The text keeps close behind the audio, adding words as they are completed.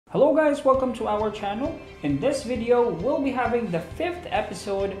Hello guys, welcome to our channel. In this video, we'll be having the 5th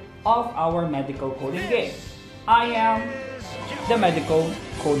episode of our medical coding game. I am the medical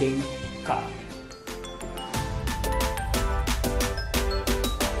coding guy.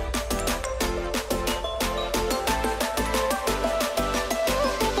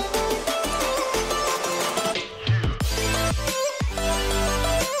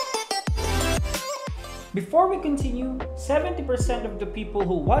 Before we continue, 70% of the people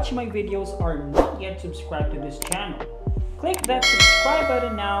who watch my videos are not yet subscribed to this channel. Click that subscribe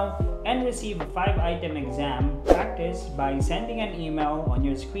button now and receive a 5-item exam practice by sending an email on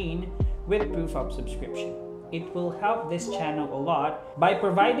your screen with proof of subscription. It will help this channel a lot by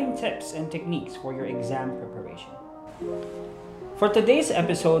providing tips and techniques for your exam preparation. For today's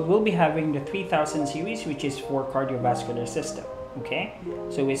episode, we'll be having the 3000 series, which is for cardiovascular system. Okay,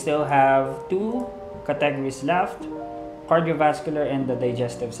 so we still have two categories left, cardiovascular and the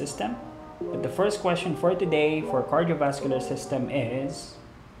digestive system. But the first question for today for cardiovascular system is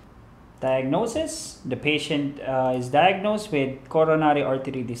diagnosis. The patient is diagnosed with coronary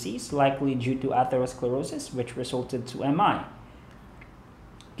artery disease, likely due to atherosclerosis, which resulted to MI.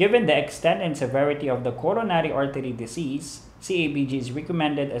 Given the extent and severity of the coronary artery disease, CABG is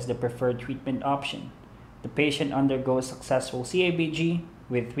recommended as the preferred treatment option. The patient undergoes successful CABG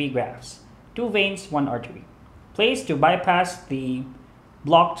with 3 grafts, 2 veins, 1 artery, placed to bypass the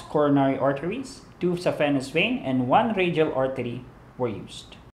blocked coronary arteries. 2 saphenous vein and 1 radial artery were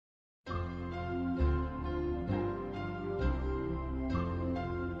used.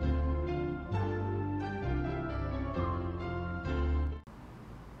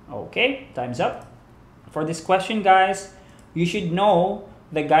 Okay, time's up. For this question, guys, you should know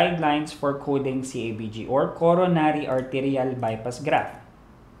the guidelines for coding CABG or coronary arterial bypass graft.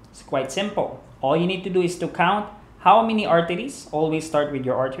 It's quite simple. All you need to do is to count how many arteries. Always start with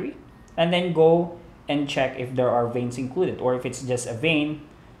your artery and then go and check if there are veins included or if it's just a vein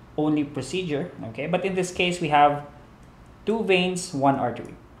only procedure. Okay, but in this case we have 2 veins, 1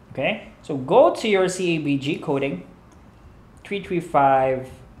 artery. Okay, so go to your CABG coding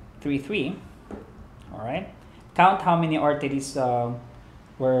 33533. All right, count how many arteries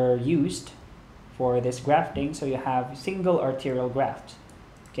were used for this grafting. So you have single arterial graft.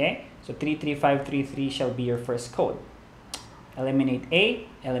 Okay, so 33533 shall be your first code. Eliminate A,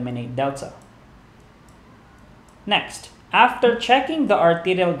 eliminate delta. Next, after checking the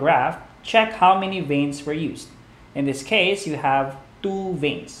arterial graft, check how many veins were used. In this case, you have 2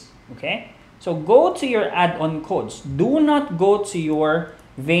 veins. Okay, so go to your add-on codes. Do not go to your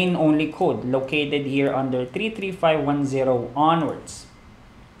vein-only code located here under 33510 onwards,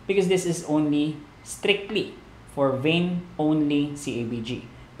 because this is only strictly for vein-only CABG.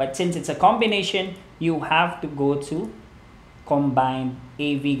 But since it's a combination, you have to go to combined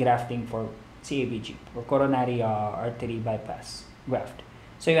AV grafting for CABG or coronary artery bypass graft.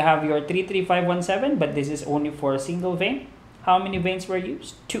 So you have your 33517, but this is only for a single vein. How many veins were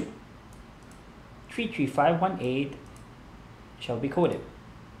used? 2. 33518 shall be coded.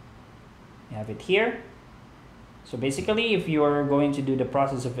 You have it here. So basically, if you're going to do the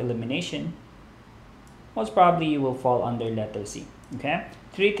process of elimination, most probably you will fall under letter C. Okay,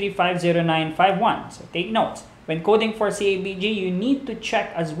 3350951. So take note, when coding for CABG, you need to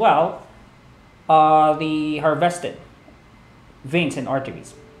check as well the harvested veins and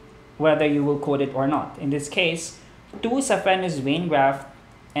arteries, whether you will code it or not. In this case, 2 saphenous vein graft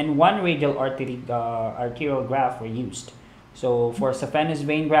and 1 radial arterial graft were used. So for saphenous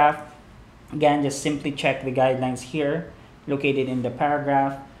vein graft, again, just simply check the guidelines here located in the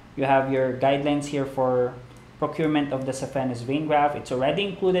paragraph. You have your guidelines here for procurement of the saphenous vein graft. It's already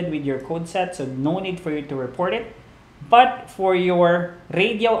included with your code set, so no need for you to report it. But for your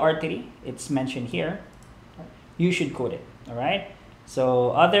radial artery, it's mentioned here, you should code it. All right,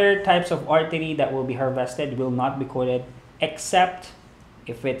 so other types of artery that will be harvested will not be coded, except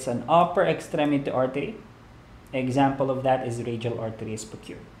if it's an upper extremity artery. Example of that is radial artery is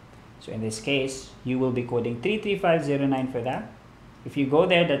procured. So in this case, you will be coding 33509 for that. If you go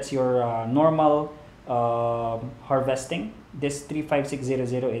there, that's your normal harvesting. This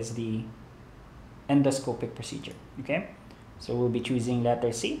 35600 is the endoscopic procedure. Okay, so we'll be choosing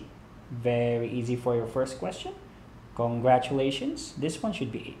letter C. Very easy for your first question. Congratulations, this one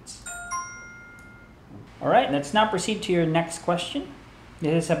should be 8. All right, let's now proceed to your next question.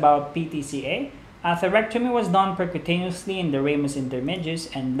 This is about PTCA. Atherectomy was done percutaneously in the ramus intermedius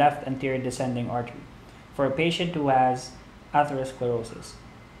and left anterior descending artery for a patient who has atherosclerosis.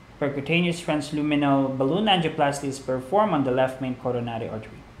 Percutaneous transluminal balloon angioplasty is performed on the left main coronary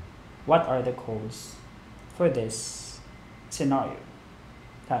artery. What are the codes for this scenario?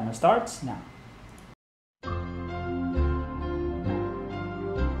 Timer starts now.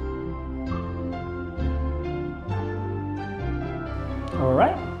 All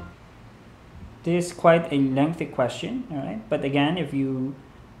right. This is quite a lengthy question, all right? But again, if you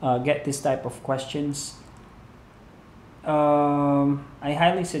get this type of questions, I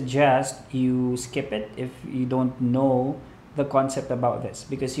highly suggest you skip it if you don't know the concept about this,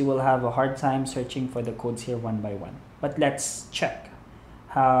 because you will have a hard time searching for the codes here one by one. But let's check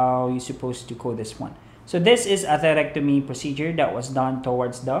how you're supposed to code this one. So this is a atherectomy procedure that was done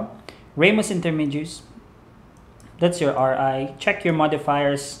towards the ramus intermedius. That's your RI. Check your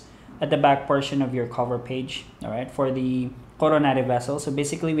modifiers at the back portion of your cover page, all right, for the coronary vessel. So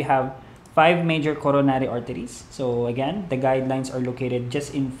basically we have 5 major coronary arteries. So again, the guidelines are located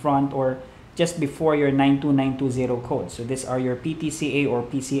just in front or just before your 92920 code. So these are your PTCA or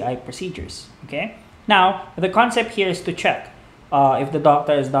PCI procedures, okay? Now, the concept here is to check if the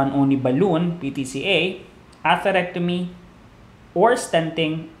doctor has done only balloon, PTCA, atherectomy, or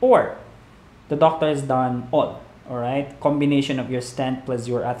stenting, or the doctor has done all right? Combination of your stent plus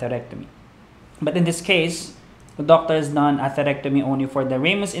your atherectomy. But in this case, the doctor has done atherectomy only for the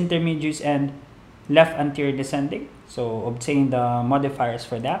ramus intermedius and left anterior descending. So obtain the modifiers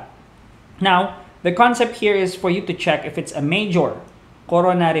for that. Now, the concept here is for you to check if it's a major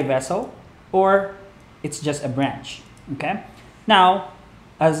coronary vessel or it's just a branch, okay? Now,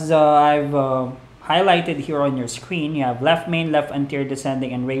 as I've highlighted here on your screen, you have left main, left anterior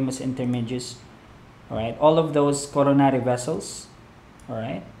descending, and ramus intermedius. All right, all of those coronary vessels, all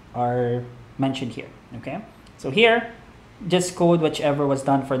right, are mentioned here, okay? So here, just code whichever was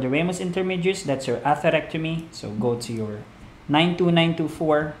done for the ramus intermedius. That's your atherectomy. So go to your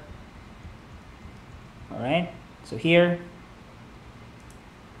 92924, all right? So here,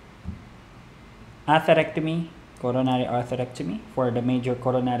 atherectomy, coronary atherectomy for the major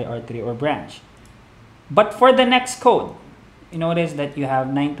coronary artery or branch. But for the next code, you notice that you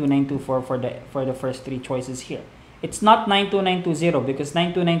have 92924 for the first 3 choices here. It's not 92920 because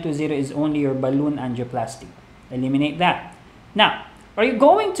 92920 is only your balloon angioplasty. Eliminate that. Now, are you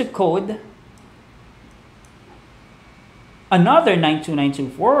going to code another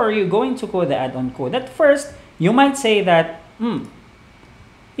 92924 or are you going to code the add-on code? At first, you might say that,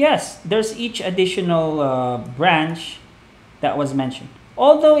 yes, there's each additional branch that was mentioned.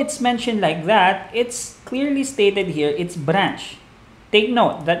 Although it's mentioned like that, it's clearly stated here, it's branch. Take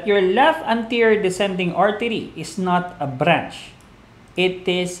note that your left anterior descending artery is not a branch. It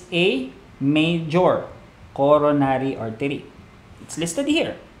is a major coronary artery. It's listed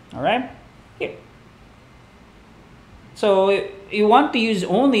here, all right? Here. So you want to use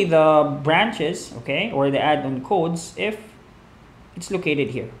only the branches, okay, or the add-on codes if it's located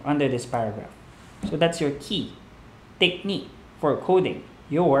here under this paragraph. So that's your key technique for coding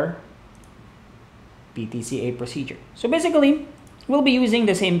your PTCA procedure. So basically, we'll be using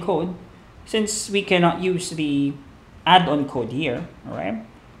the same code since we cannot use the add-on code here, all right?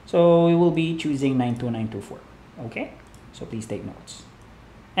 So we will be choosing 92924, okay? So please take notes.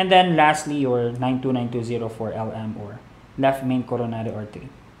 And then lastly, your 92920 for LM or left main coronary artery.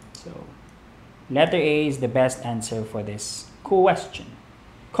 So letter A is the best answer for this question.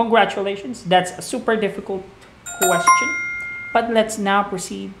 Congratulations, that's a super difficult question. But let's now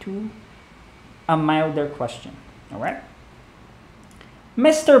proceed to a milder question, all right?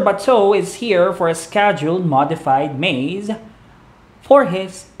 Mr. Bateau is here for a scheduled modified maze for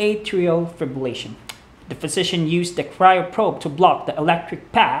his atrial fibrillation. The physician used the cryoprobe to block the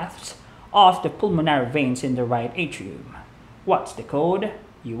electric paths of the pulmonary veins in the right atrium. What's the code?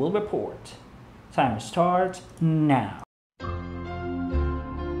 You will report. Timer starts now.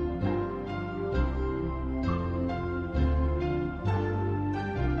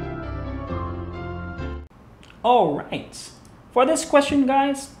 Alright, for this question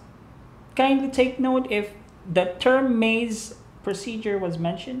guys, kindly take note if the term maze procedure was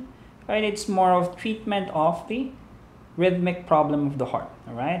mentioned, right? It's more of treatment of the rhythmic problem of the heart,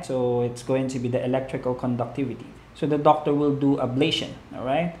 alright? So it's going to be the electrical conductivity. So the doctor will do ablation,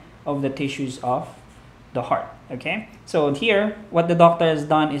 alright, of the tissues of the heart, okay? So here, what the doctor has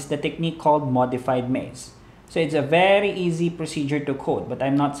done is the technique called modified maze. So it's a very easy procedure to code, but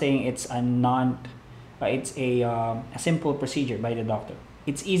I'm not saying it's a simple procedure by the doctor.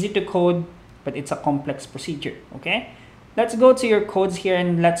 It's easy to code, but it's a complex procedure, okay? Let's go to your codes here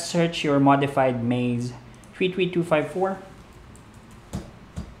and let's search your modified maze 33254.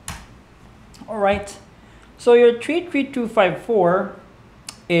 All right, so your 33254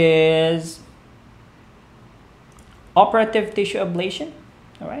 is operative tissue ablation,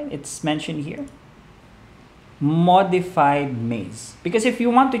 all right? It's mentioned here. modified maze. Because if you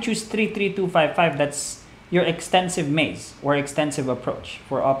want to choose 33255, that's your extensive maze or extensive approach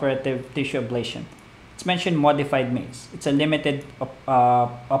for operative tissue ablation. It's mentioned modified maze. It's a limited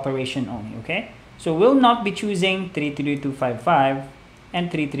operation only, okay? So we'll not be choosing 33255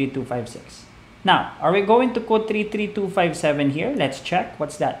 and 33256. Now, are we going to code 33257 here? Let's check.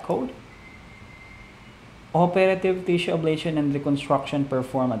 What's that code? Operative tissue ablation and reconstruction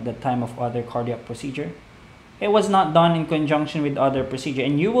performed at the time of other cardiac procedure. It was not done in conjunction with other procedure,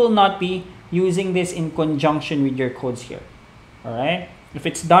 and you will not be using this in conjunction with your codes here. All right. If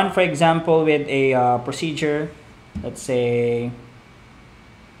it's done, for example, with a procedure, let's say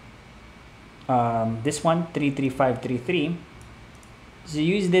this one, 33533, so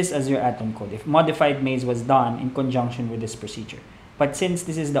use this as your atom code if modified maze was done in conjunction with this procedure. But since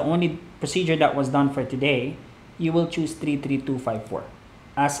this is the only procedure that was done for today, you will choose 33254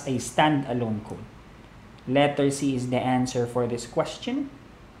 as a standalone code. Letter C is the answer for this question.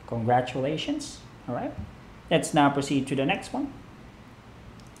 Congratulations. All right. Let's now proceed to the next one.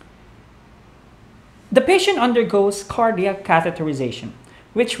 The patient undergoes cardiac catheterization,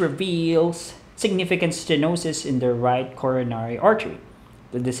 which reveals significant stenosis in the right coronary artery.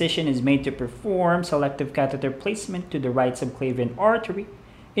 The decision is made to perform selective catheter placement to the right subclavian artery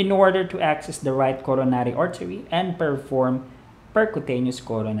in order to access the right coronary artery and perform percutaneous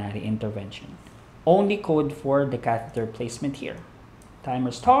coronary intervention. Only code for the catheter placement here.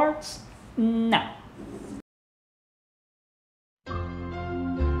 Timer starts now.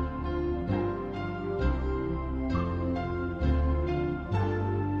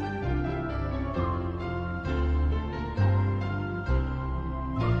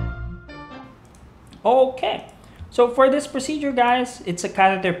 Okay, so for this procedure, guys, it's a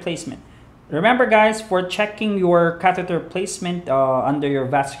catheter placement. Remember, guys, for checking your catheter placement under your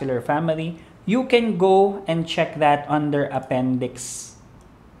vascular family, you can go and check that under Appendix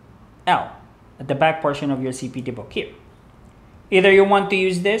L at the back portion of your CPT book here. Either you want to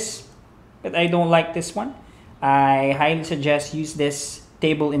use this, but I don't like this one. I highly suggest use this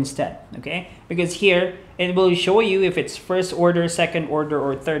table instead, okay? Because here, it will show you if it's first order, second order,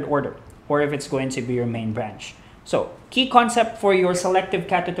 or third order, or if it's going to be your main branch. So, key concept for your selective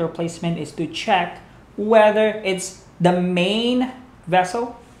catheter placement is to check whether it's the main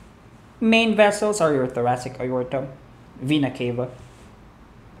vessel. Main vessels are your thoracic aorta, vena cava,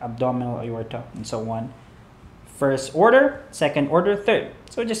 abdominal aorta, and so on. First order, second order, third.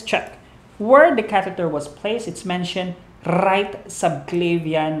 So just check. Where the catheter was placed, it's mentioned right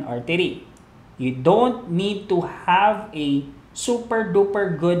subclavian artery. You don't need to have a super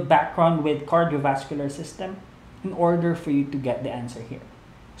duper good background with cardiovascular system in order for you to get the answer here.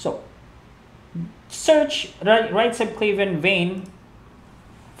 So search right subclavian vein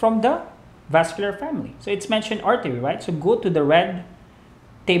from the vascular family. So it's mentioned artery, right? So go to the red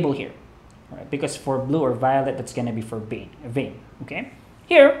table here, right? Because for blue or violet, that's gonna be for vein, okay?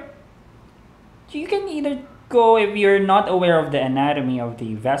 Here, you can either go, if you're not aware of the anatomy of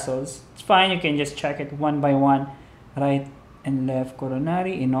the vessels, it's fine, you can just check it one by one. Right and left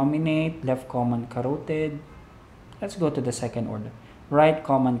coronary, innominate, left common carotid. Let's go to the second order. Right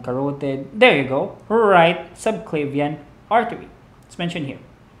common carotid, there you go. Right subclavian artery. It's mentioned here.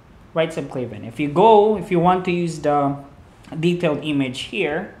 Right subclavian. If you want to use the detailed image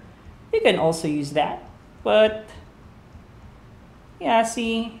here, you can also use that. But yeah,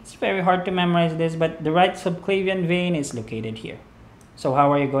 see, it's very hard to memorize this, but the right subclavian vein is located here. So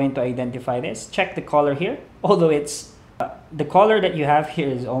how are you going to identify this? Check the color here. Although it's the color that you have here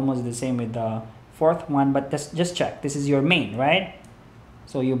is almost the same with the fourth one, but just check. This is your main, right?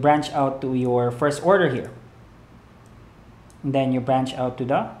 So you branch out to your first order here. And then you branch out to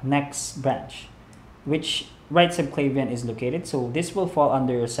the next branch, which right subclavian is located. So this will fall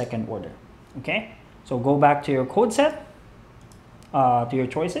under your second order. Okay? So go back to your code set, to your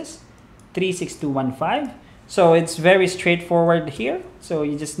choices, 36215. So it's very straightforward here. So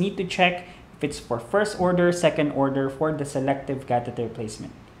you just need to check if it's for first order, second order for the selective catheter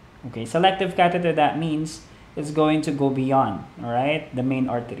placement. Okay, selective catheter, that means it's going to go beyond, all right, the main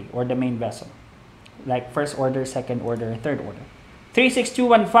artery or the main vessel. Like first order, second order, third order.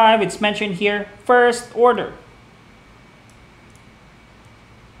 36215, it's mentioned here, first order.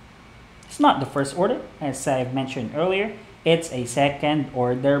 It's not the first order, as I've mentioned earlier. It's a second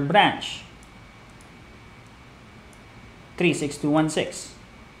order branch. 36216.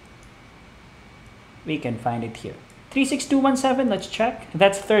 We can find it here. 36217, let's check.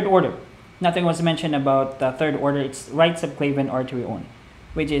 That's third order. Nothing was mentioned about the third order. It's right subclavian artery only,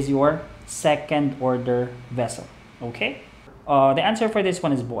 which is your second order vessel. Okay? The answer for this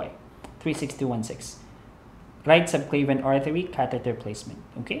one is boy. 36216. right subclavian artery catheter placement.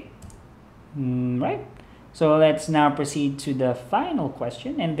 Okay, right. So let's now proceed to the final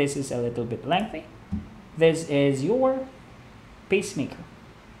question, and this is a little bit lengthy. This is your pacemaker.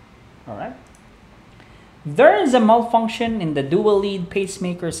 All right. There is a malfunction in the dual lead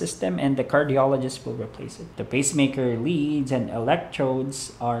pacemaker system, and the cardiologist will replace it. The pacemaker leads and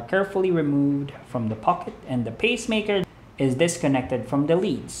electrodes are carefully removed from the pocket, and the pacemaker is disconnected from the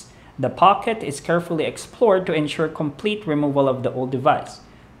leads. The pocket is carefully explored to ensure complete removal of the old device.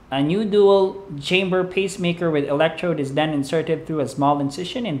 A new dual chamber pacemaker with electrode is then inserted through a small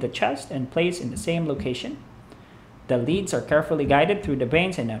incision in the chest and placed in the same location. The leads are carefully guided through the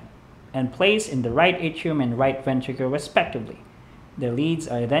veins and placed in the right atrium and right ventricle respectively. The leads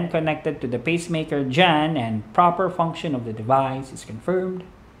are then connected to the pacemaker JAN, and proper function of the device is confirmed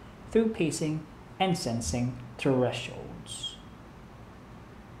through pacing and sensing thresholds.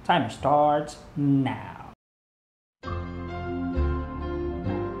 Timer starts now.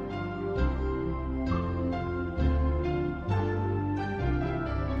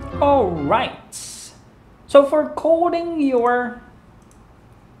 All right. So for coding your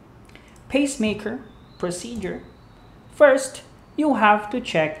pacemaker procedure, first you have to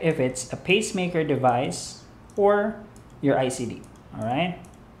check if it's a pacemaker device or your ICD. All right.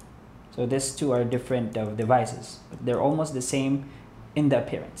 So these two are different devices, but they're almost the same in the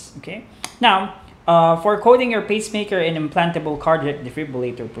appearance. Okay. Now, for coding your pacemaker and implantable cardiac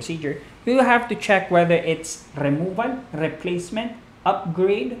defibrillator procedure, you have to check whether it's removal, replacement,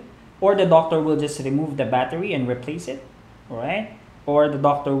 upgrade, or the doctor will just remove the battery and replace it. All right. Or the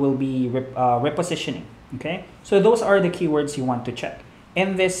doctor will be repositioning. Okay. So those are the keywords you want to check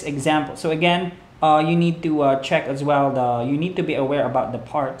in this example. So again, you need to check as well. You need to be aware about the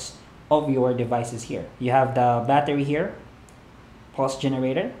parts of your devices here. You have the battery here, pulse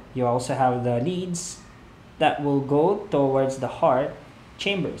generator. You also have the leads that will go towards the heart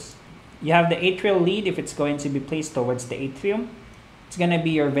chambers. You have the atrial lead if it's going to be placed towards the atrium. It's going to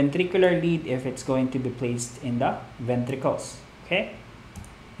be your ventricular lead if it's going to be placed in the ventricles. Okay.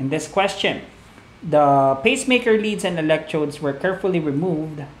 In this question, the pacemaker leads and electrodes were carefully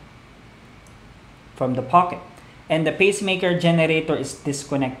removed from the pocket, and the pacemaker generator is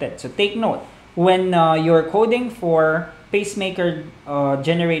disconnected. So take note, when you're coding for pacemaker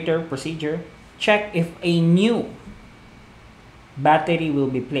generator procedure, check if a new battery will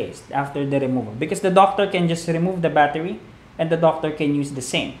be placed after the removal, because the doctor can just remove the battery and the doctor can use the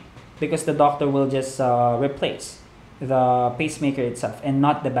same, because the doctor will just replace the pacemaker itself and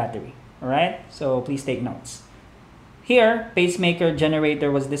not the battery. All right, so please take notes. Here, pacemaker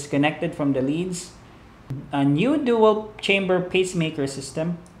generator was disconnected from the leads. A new dual chamber pacemaker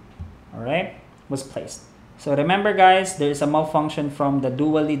system, all right, was placed. So remember guys, there is a malfunction from the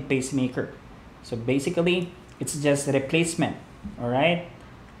dual lead pacemaker. So basically, it's just a replacement, all right,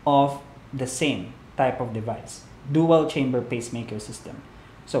 of the same type of device, dual chamber pacemaker system.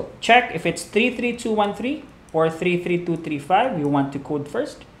 So check if it's 33213 or 33235 you want to code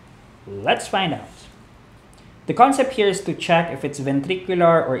first. Let's find out. The concept here is to check if it's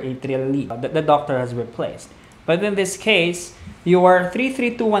ventricular or atrial lead that the doctor has replaced. But in this case, your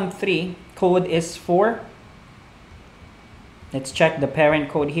 33213 code is for, let's check the parent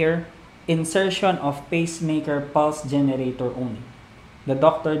code here, insertion of pacemaker pulse generator only. The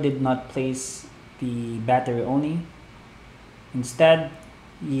doctor did not place the battery only. Instead,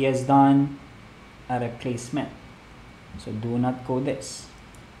 he has done a replacement. So do not code this.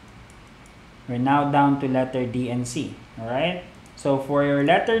 We're now down to letter D and C. All right. So for your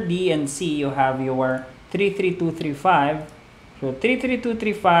letter D and C, you have your 33235. So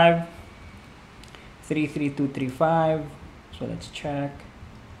 33235, 33235. So let's check.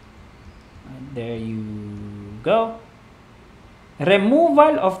 And there you go.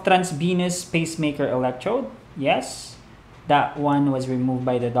 Removal of transvenous pacemaker electrode. Yes, that one was removed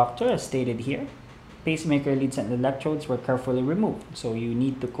by the doctor as stated here. Pacemaker leads and electrodes were carefully removed. So you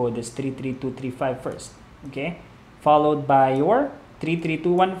need to code this 33235 first. Okay. Followed by your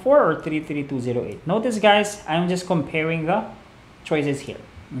 33214 or 33208. Notice guys, I'm just comparing the choices here.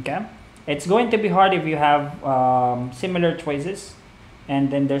 Okay. It's going to be hard if you have similar choices and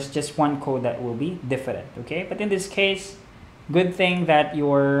then there's just one code that will be different. Okay. But in this case, good thing that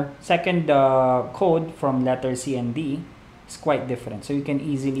your second code from letter C and D is quite different. So you can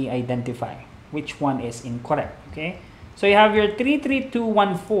easily identify which one is incorrect. Okay. So you have your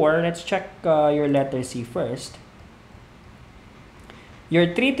 33214. Let's check your letter C first.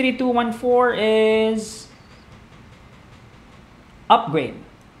 Your 33214 is upgrade.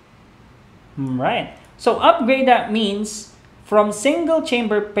 Right. So upgrade, that means from single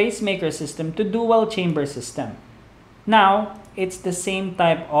chamber pacemaker system to dual chamber system. Now, it's the same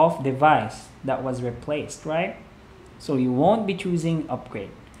type of device that was replaced, right? So you won't be choosing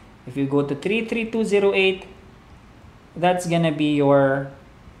upgrade. If you go to 33208, that's gonna be your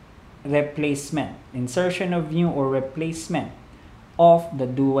replacement, insertion of new or replacement of the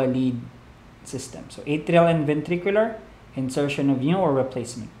dual lead system. So atrial and ventricular, insertion of new or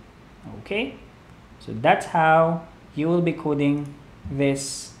replacement. Okay, so that's how you will be coding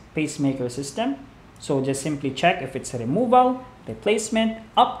this pacemaker system. So just simply check if it's removal, replacement,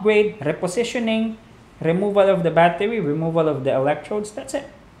 upgrade, repositioning, removal of the battery, removal of the electrodes. That's it.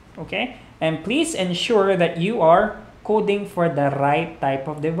 Okay, and please ensure that you are coding for the right type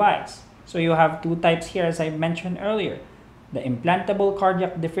of device. So you have two types here, as I mentioned earlier: the implantable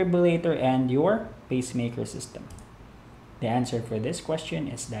cardiac defibrillator and your pacemaker system. The answer for this question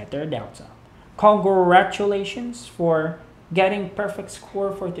is the third delta. Congratulations for getting perfect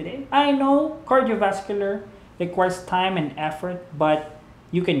score for today. I know cardiovascular requires time and effort, but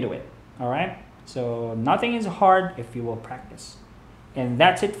you can do it. All right, so nothing is hard if you will practice. And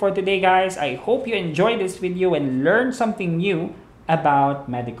that's it for today, guys. I hope you enjoyed this video and learned something new about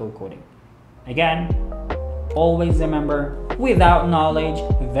medical coding. Again, always remember, without knowledge,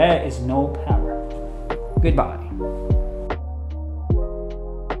 there is no power. Goodbye.